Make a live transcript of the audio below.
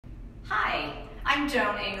Hi, I'm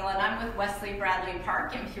Joan and I'm with Wesley Bradley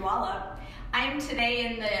Park in Puyallup. I am today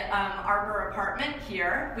in the Arbor apartment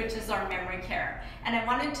here, which is our memory care. And I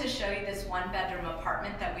wanted to show you this one-bedroom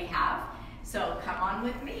apartment that we have. So come on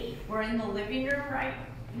with me. We're in the living room right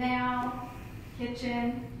now,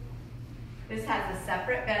 kitchen. This has a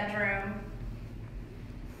separate bedroom.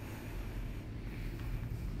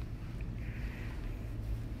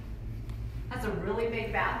 Has a really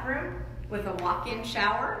big bathroom with a walk-in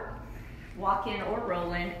shower, walk-in or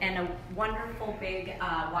roll-in, and a wonderful big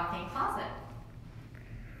walk-in closet.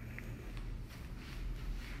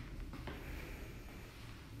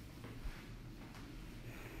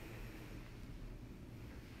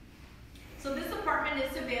 So this apartment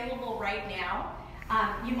is available right now.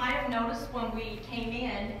 You might have noticed when we came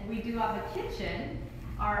in, we do have a kitchen.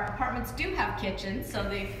 Our apartments do have kitchens, so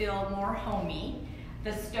they feel more homey.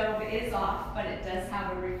 The stove is off, but it does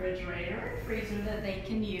have a refrigerator and freezer that they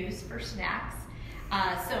can use for snacks.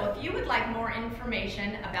 So if you would like more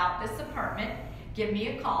information about this apartment, give me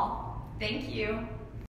a call. Thank you.